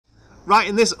Right,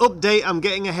 in this update I'm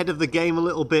getting ahead of the game a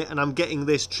little bit and I'm getting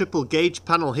this triple gauge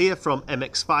panel here from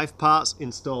MX5 parts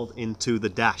installed into the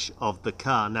dash of the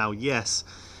car. Now yes,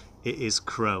 it is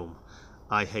chrome.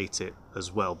 I hate it as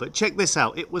well, but check this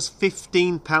out, it was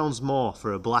 £15 more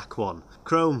for a black one.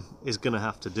 Chrome is gonna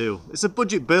have to do. It's a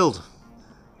budget build,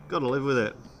 gotta live with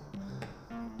it.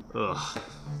 Ugh.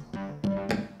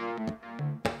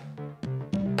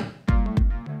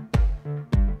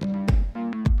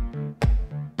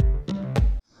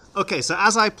 Okay, so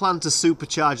as I plan to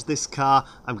supercharge this car,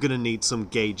 I'm going to need some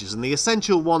gauges, and the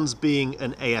essential ones being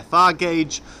an AFR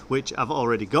gauge, which I've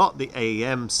already got, the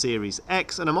AEM Series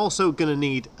X, and I'm also going to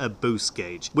need a boost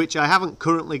gauge, which I haven't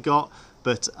currently got,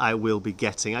 but I will be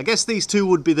getting. I guess these two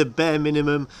would be the bare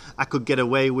minimum I could get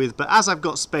away with, but as I've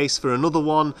got space for another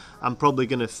one, I'm probably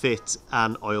going to fit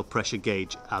an oil pressure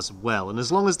gauge as well. And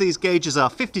as long as these gauges are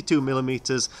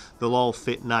 52mm, they'll all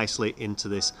fit nicely into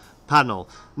this panel.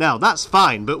 Now that's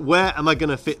fine, but where am I going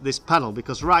to fit this panel?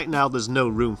 Because right now there's no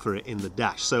room for it in the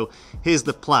dash. So here's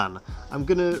the plan. I'm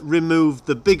going to remove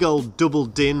the big old double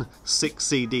DIN 6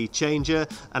 CD changer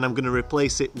and I'm going to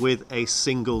replace it with a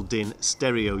single DIN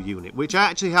stereo unit, which I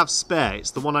actually have spare.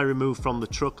 It's the one I removed from the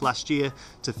truck last year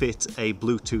to fit a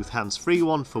Bluetooth hands-free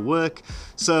one for work.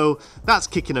 So that's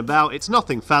kicking about. It's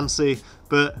nothing fancy,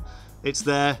 but it's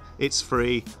there, it's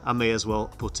free, I may as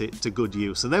well put it to good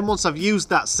use. And then once I've used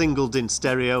that single DIN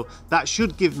stereo, that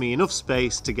should give me enough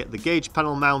space to get the gauge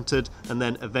panel mounted and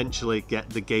then eventually get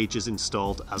the gauges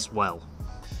installed as well.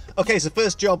 Okay, so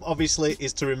first job obviously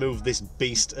is to remove this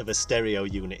beast of a stereo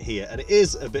unit here, and it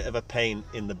is a bit of a pain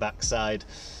in the backside.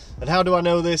 And how do I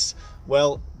know this?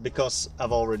 Well, because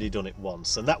I've already done it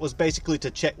once, and that was basically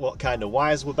to check what kind of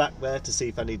wires were back there to see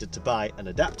if I needed to buy an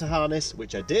adapter harness,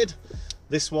 which I did.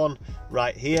 This one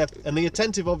right here, and the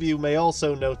attentive of you may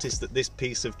also notice that this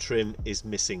piece of trim is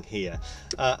missing here,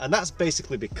 and that's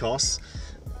basically because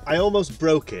I almost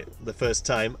broke it the first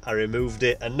time I removed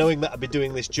it, and knowing that I'd be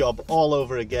doing this job all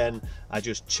over again, I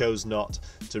just chose not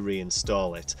to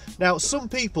reinstall it. Now some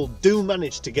people do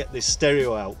manage to get this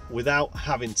stereo out without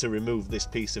having to remove this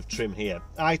piece of trim here.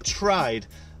 I tried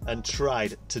and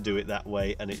tried to do it that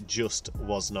way and it just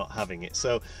was not having it.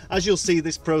 So as you'll see,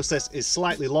 this process is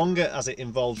slightly longer as it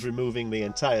involves removing the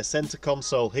entire center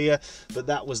console here, but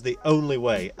that was the only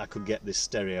way I could get this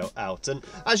stereo out, and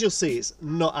as you'll see, it's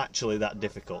not actually that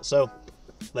difficult. So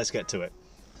let's get to it.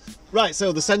 Right,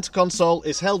 so the center console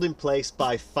is held in place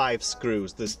by 5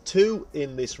 screws. There's 2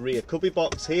 in this rear cubby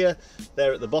box here.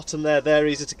 They're at the bottom there, they're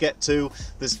easy to get to.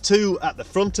 There's 2 at the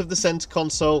front of the center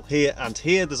console here and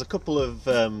here. There's a couple of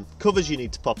covers you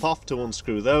need to pop off to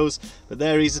unscrew those, but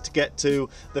they're easy to get to.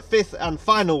 The 5th and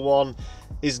final one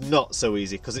is not so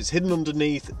easy because it's hidden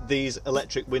underneath these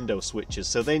electric window switches,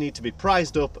 so they need to be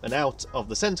prized up and out of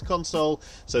the center console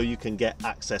so you can get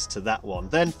access to that one.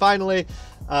 Then finally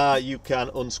you can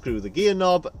unscrew the gear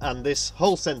knob and this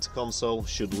whole center console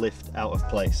should lift out of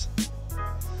place.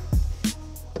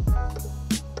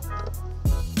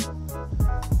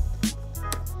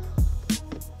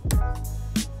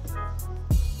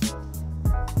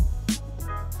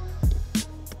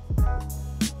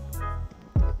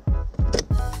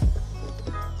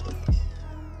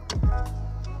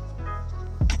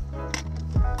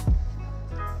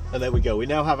 And there we go, we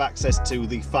now have access to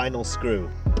the final screw.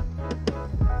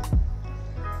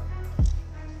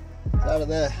 Out of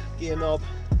there, gear knob.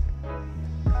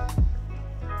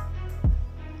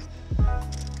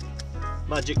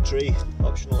 Magic tree,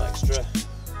 optional extra.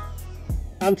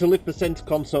 And to lift the center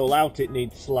console out, it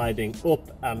needs sliding up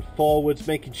and forwards,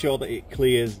 making sure that it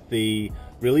clears the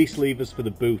release levers for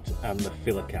the boot and the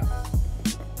filler cap.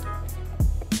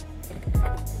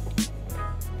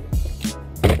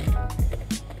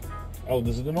 Oh,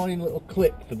 there's an annoying little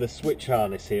clip for the switch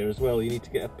harness here as well. You need to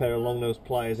get a pair of long nose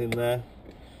pliers in there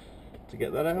to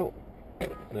get that out.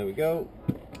 There we go.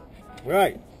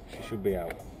 Right, she should be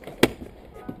out.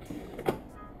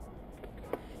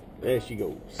 There she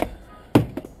goes.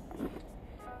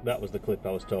 That was the clip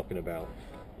I was talking about.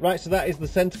 Right, so that is the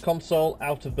center console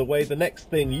out of the way. The next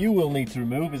thing you will need to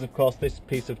remove is of course this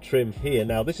piece of trim here.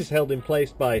 Now this is held in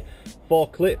place by 4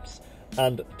 clips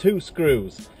and 2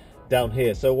 screws down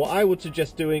here. So what I would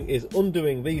suggest doing is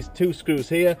undoing these 2 screws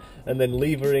here and then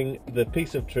levering the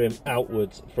piece of trim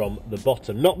outwards from the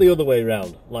bottom, not the other way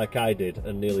around like I did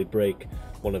and nearly break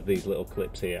one of these little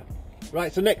clips here.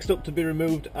 Right, so next up to be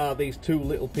removed are these 2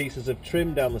 little pieces of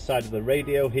trim down the side of the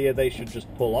radio here. They should just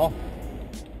pull off.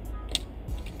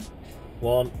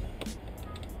 1,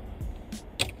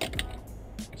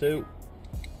 2,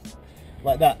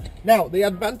 like that. Now, the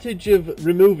advantage of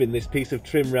removing this piece of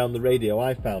trim around the radio,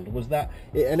 I found, was that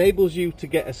it enables you to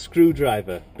get a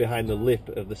screwdriver behind the lip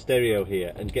of the stereo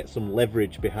here and get some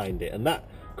leverage behind it, and that,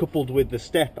 coupled with the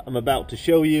step I'm about to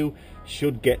show you,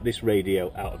 should get this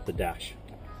radio out of the dash.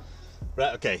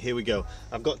 Right, okay, here we go.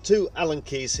 I've got two Allen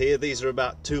keys here. These are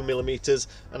about 2mm,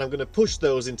 and I'm going to push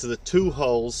those into the two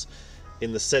holes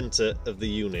in the center of the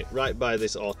unit, right by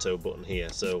this auto button here.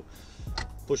 So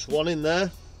push one in there,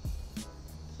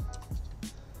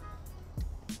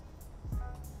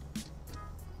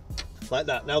 like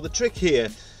that. Now the trick here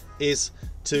is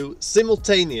to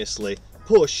simultaneously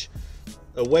push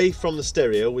away from the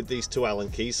stereo with these two Allen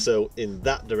keys, so in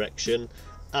that direction,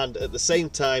 and at the same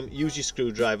time use your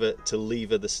screwdriver to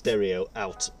lever the stereo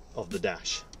out of the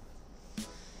dash.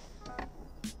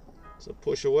 So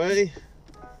push away,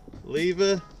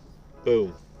 lever,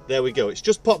 boom, there we go. It's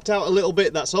just popped out a little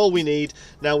bit, that's all we need.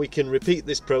 Now we can repeat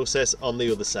this process on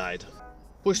the other side.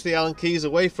 Push the Allen keys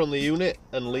away from the unit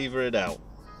and lever it out.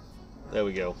 There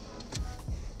we go.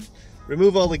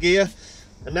 Remove all the gear,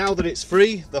 and now that it's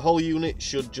free, the whole unit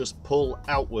should just pull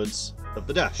outwards of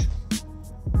the dash.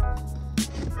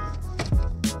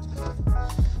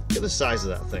 Look at the size of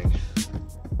that thing.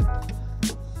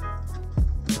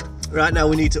 Right, now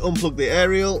we need to unplug the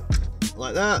aerial,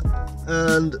 like that,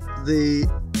 and the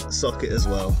socket as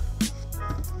well.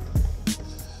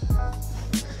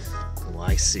 Oh,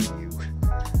 I see you.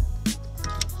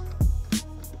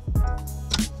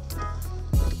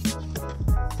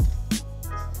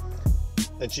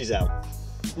 And she's out.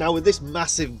 Now with this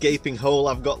massive gaping hole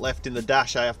I've got left in the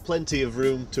dash, I have plenty of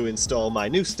room to install my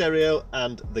new stereo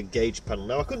and the gauge panel.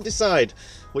 Now I couldn't decide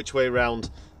which way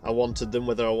round I wanted them,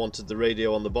 whether I wanted the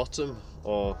radio on the bottom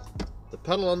or the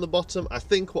panel on the bottom. I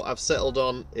think what I've settled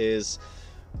on is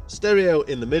stereo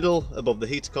in the middle above the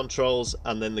heater controls,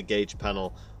 and then the gauge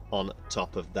panel on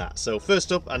top of that. So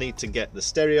first up, I need to get the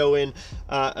stereo in,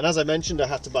 and as I mentioned, I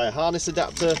had to buy a harness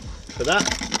adapter for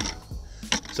that.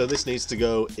 So this needs to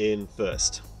go in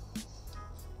first.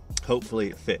 Hopefully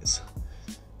it fits,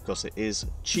 because it is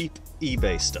cheap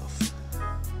eBay stuff.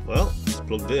 Well, it's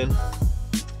plugged in.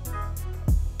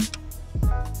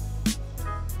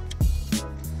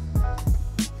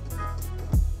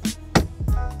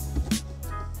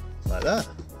 Like that.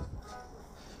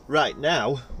 Right,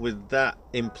 now with that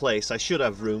in place, I should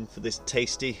have room for this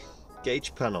tasty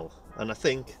gauge panel, and I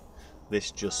think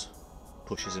this just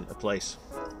pushes into place.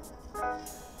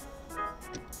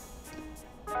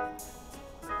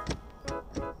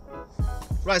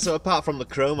 Right, so apart from the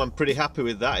chrome, I'm pretty happy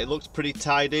with that. It looks pretty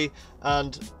tidy,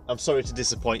 and I'm sorry to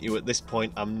disappoint you at this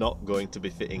point, I'm not going to be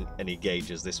fitting any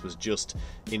gauges. This was just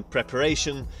in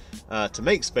preparation to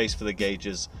make space for the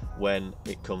gauges when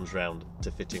it comes round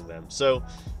to fitting them. So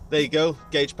there you go,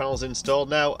 gauge panels installed.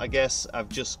 Now I guess I've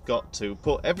just got to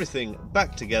put everything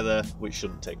back together, which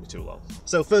shouldn't take me too long.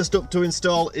 So first up to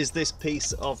install is this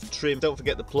piece of trim. Don't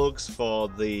forget the plugs for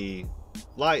the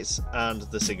lights and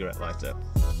the cigarette lighter.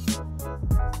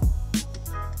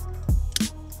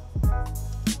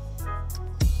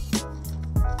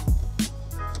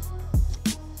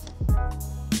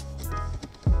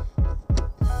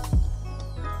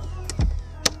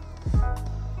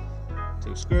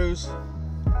 Two screws.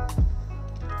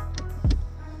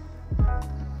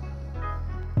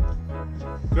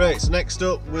 Great, so next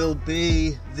up will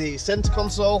be the center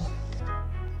console.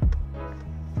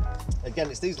 Again,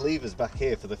 it's these levers back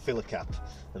here for the filler cap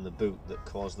and the boot that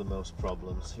cause the most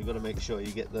problems. You've got to make sure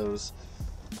you get those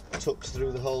tucked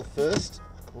through the hole first,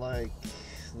 like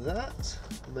that.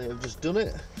 May have just done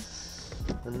it.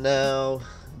 And now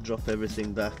drop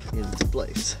everything back into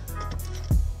place.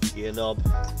 Gear knob.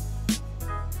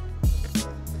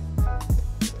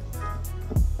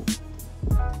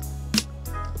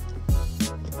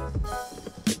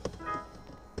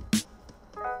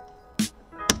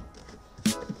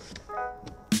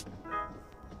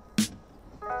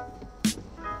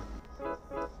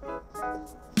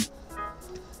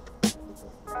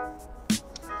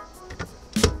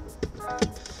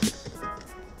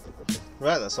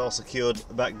 Right, that's all secured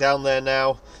back down there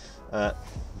now.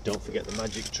 Don't forget the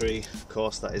magic tree, of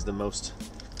course, that is the most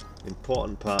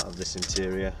important part of this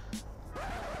interior.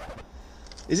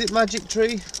 Is it magic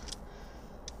tree?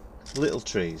 Little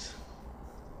trees.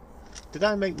 Did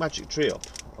I make magic tree up,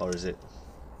 or has it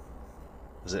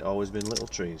always been little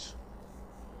trees?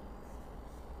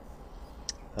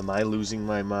 Am I losing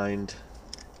my mind?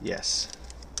 Yes.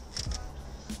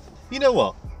 You know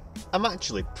what? I'm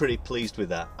actually pretty pleased with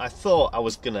that. I thought I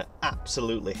was gonna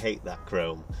absolutely hate that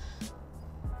chrome.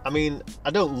 I mean,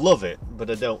 I don't love it, but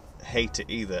I don't hate it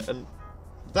either. And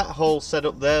that whole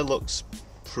setup there looks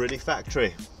pretty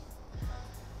factory.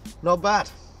 Not bad.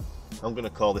 I'm going to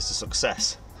call this a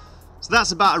success. So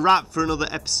that's about a wrap for another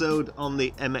episode on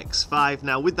the MX5.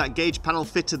 Now with that gauge panel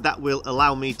fitted, that will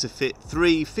allow me to fit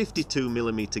 3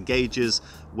 52mm gauges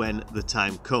when the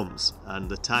time comes. And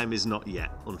the time is not yet,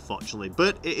 unfortunately.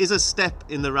 But it is a step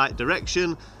in the right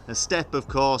direction. A step, of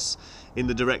course, in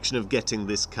the direction of getting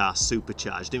this car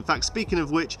supercharged. In fact, speaking of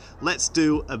which, let's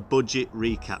do a budget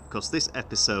recap, because this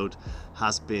episode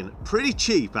has been pretty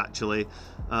cheap, actually.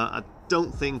 I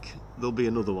don't think there'll be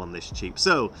another one this cheap.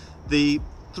 So the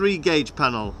 3 gauge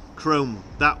panel chrome,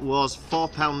 that was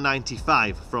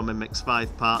 £4.95 from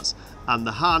MX5 parts, and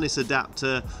the harness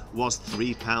adapter was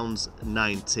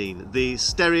 £3.19. The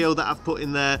stereo that I've put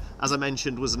in there, as I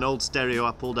mentioned, was an old stereo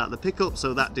I pulled out the pickup,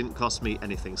 so that didn't cost me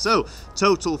anything. So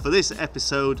total for this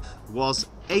episode was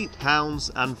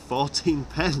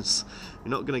 £8.14. You're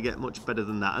not going to get much better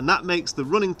than that, and that makes the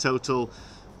running total,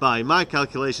 by my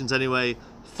calculations anyway,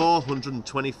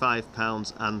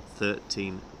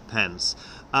 £425.13.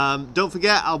 Don't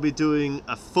forget, I'll be doing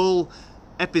a full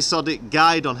episodic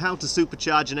guide on how to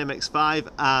supercharge an MX5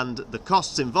 and the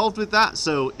costs involved with that,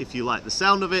 so if you like the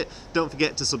sound of it, don't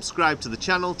forget to subscribe to the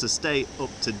channel to stay up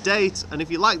to date, and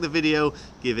if you like the video,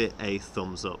 give it a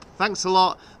thumbs up. Thanks a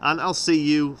lot, and I'll see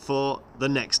you for the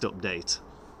next update.